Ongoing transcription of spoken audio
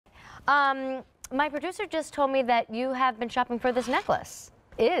My producer just told me that you have been shopping for this necklace.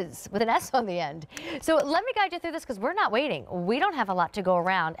 Is with an S on the end. So let me guide you through this because we're not waiting. We don't have a lot to go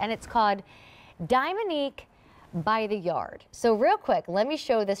around, and it's called Diamonique by the yard. So real quick, let me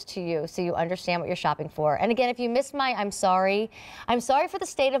show this to you so you understand what you're shopping for. And again, if you missed I'm sorry. I'm sorry for the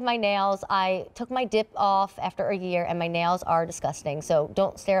state of my nails. I took my dip off after a year and my nails are disgusting. So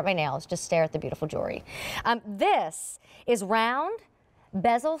don't stare at my nails, just stare at the beautiful jewelry. This is round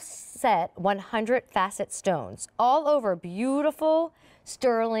bezel set 100 facet stones all over beautiful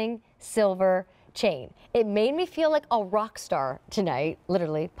sterling silver chain. It made me feel like a rock star tonight,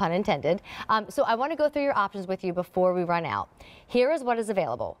 literally, pun intended. So I want to go through your options with you before we run out. Here is what is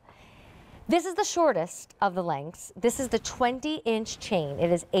available. This is the shortest of the lengths. This is the 20-inch chain.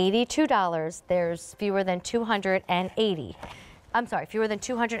 It is $82. There's fewer than 280. I'm sorry, fewer than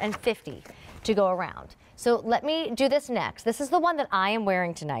 250 to go around. So let me do this next. This is the one that I am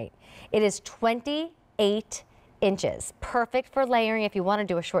wearing tonight. It is 28 inches. Perfect for layering if you want to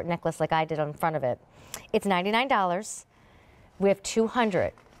do a short necklace like I did on front of it. It's $99. We have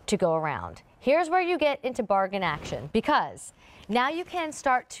 200 to go around. Here's where you get into bargain action because now you can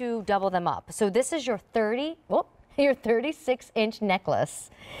start to double them up. So this is your 36-inch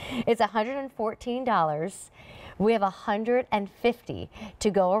necklace. It's $114. We have 150 to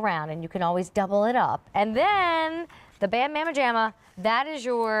go around, and you can always double it up. And then the Bam Mama Jamma, that is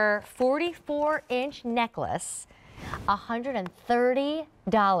your 44-inch necklace,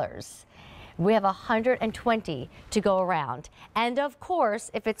 $130. We have 120 to go around. And of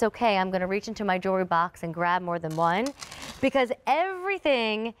course, if it's okay, I'm going to reach into my jewelry box and grab more than one because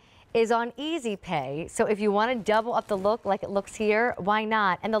everything is on easy pay. So if you want to double up the look like it looks here, why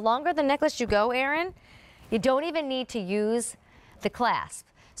not? And the longer the necklace you go, Erin, you don't even need to use the clasp.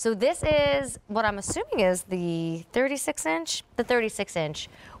 So this is what I'm assuming is the 36-inch, the 36-inch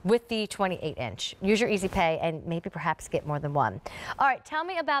with the 28-inch. Use your easy pay and maybe perhaps get more than one. All right, tell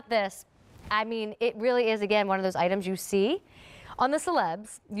me about this. I mean, it really is, again, one of those items you see on the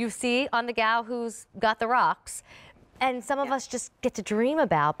celebs, you see on the gal who's got the rocks, and some of us just get to dream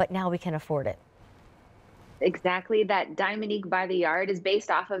about, but now we can afford it. Exactly. That Diamonique by the yard is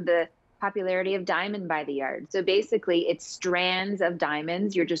based off of the popularity of diamond by the yard. So basically it's strands of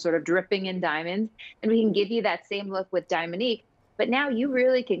diamonds. You're just sort of dripping in diamonds, and we can give you that same look with Diamonique, but now you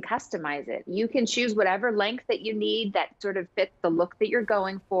really can customize it. You can choose whatever length that you need that sort of fits the look that you're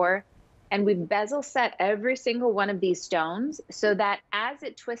going for. And we've bezel set every single one of these stones so that as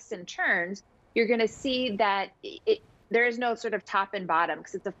it twists and turns, you're going to see that there is no sort of top and bottom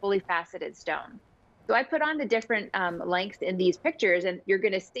because it's a fully faceted stone. So I put on the different lengths in these pictures, and you're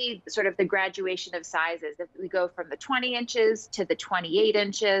going to see sort of the graduation of sizes. If we go from the 20 inches to the 28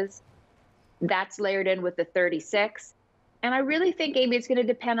 inches, that's layered in with the 36. And I really think, Amy, it's going to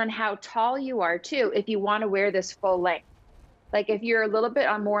depend on how tall you are, too, if you want to wear this full length. Like if you're a little bit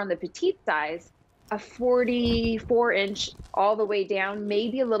more on the petite size, a 44-inch all the way down may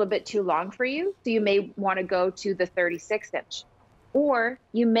be a little bit too long for you. So you may want to go to the 36-inch. Or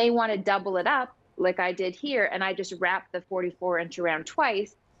you may want to double it up like I did here, and I just wrap the 44-inch around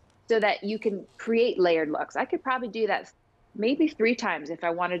twice so that you can create layered looks. I could probably do that maybe 3 times if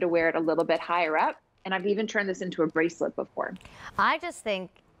I wanted to wear it a little bit higher up, and I've even turned this into a bracelet before. I just think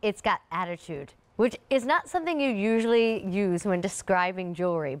it's got attitude, which is not something you usually use when describing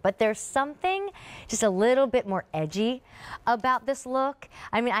jewelry, but there's something just a little bit more edgy about this look.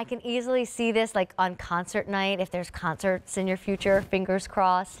 I mean, I can easily see this like on concert night, if there's concerts in your future, fingers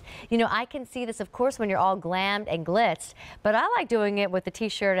crossed. You know, I can see this, of course, when you're all glammed and glitzed, but I like doing it with the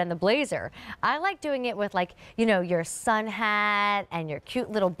t-shirt and the blazer. I like doing it with, like, you know, your sun hat and your cute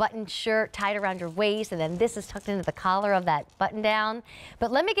little button shirt tied around your waist, and then this is tucked into the collar of that button down.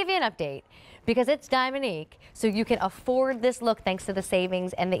 But let me give you an update, because it's Diamonique, so you can afford this look thanks to the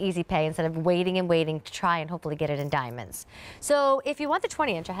savings and the easy pay instead of waiting and waiting to try and hopefully get it in diamonds. So if you want the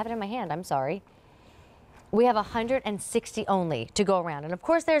 20-inch, I have it in my hand, I'm sorry. We have 160 only to go around. And of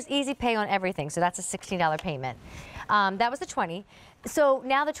course there's easy pay on everything, so that's a $16 payment. That was the 20. So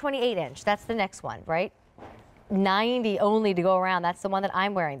now the 28-inch, that's the next one, right? 90 only to go around. That's the one that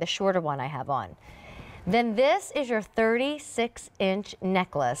I'm wearing, the shorter one I have on. Then this is your 36-inch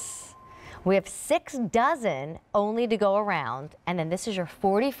necklace. We have 6 dozen only to go around, and then this is your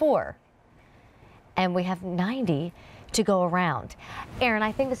 44, and we have 90 to go around. Erin,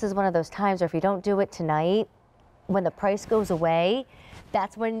 I think this is one of those times where if you don't do it tonight, when the price goes away,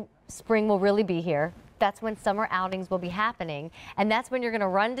 that's when spring will really be here. That's when summer outings will be happening, and that's when you're going to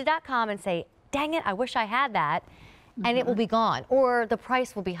run to .com and say, dang it, I wish I had that. and it will be gone, or the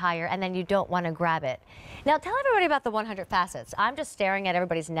price will be higher and then you don't want to grab it. Now tell everybody about the 100 facets. I'm just staring at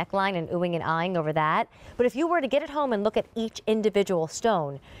everybody's neckline and oohing and eyeing over that. But if you were to get it home and look at each individual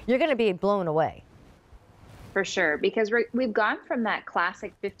stone, you're going to be blown away. For sure, because we've gone from that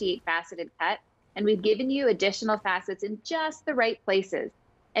classic 58 faceted cut, and we've given you additional facets in just the right places.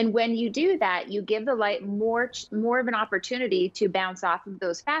 And when you do that, you give the light more of an opportunity to bounce off of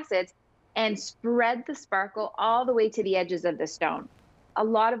those facets and spread the sparkle all the way to the edges of the stone. A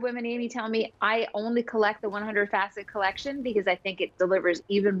lot of women, Amy, tell me, I only collect the 100 facet collection because I think it delivers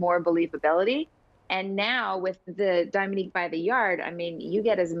even more believability. And now with the Diamonique by the yard, I mean, you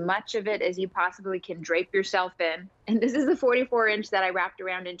get as much of it as you possibly can drape yourself in. And this is the 44-inch that I wrapped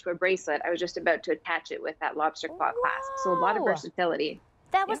around into a bracelet. I was just about to attach it with that lobster claw clasp. So a lot of versatility.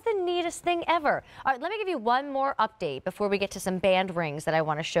 That was the neatest thing ever. All right, let me give you one more update before we get to some band rings that I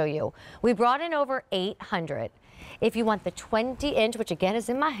want to show you. We brought in over 800. If you want the 20-inch, which again is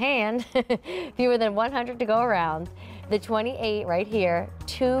in my hand, fewer than 100 to go around, the 28 right here,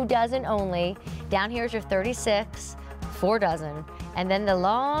 2 dozen only. Down here is your 36, 4 dozen, and then the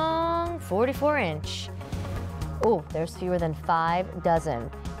long 44-inch. Oh, there's fewer than 5 dozen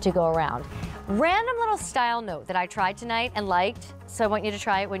to go around. Random little style note that I tried tonight and liked, so I want you to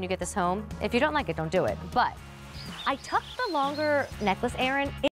try it when you get this home. If you don't like it, don't do it. But I tucked the longer necklace, Erin,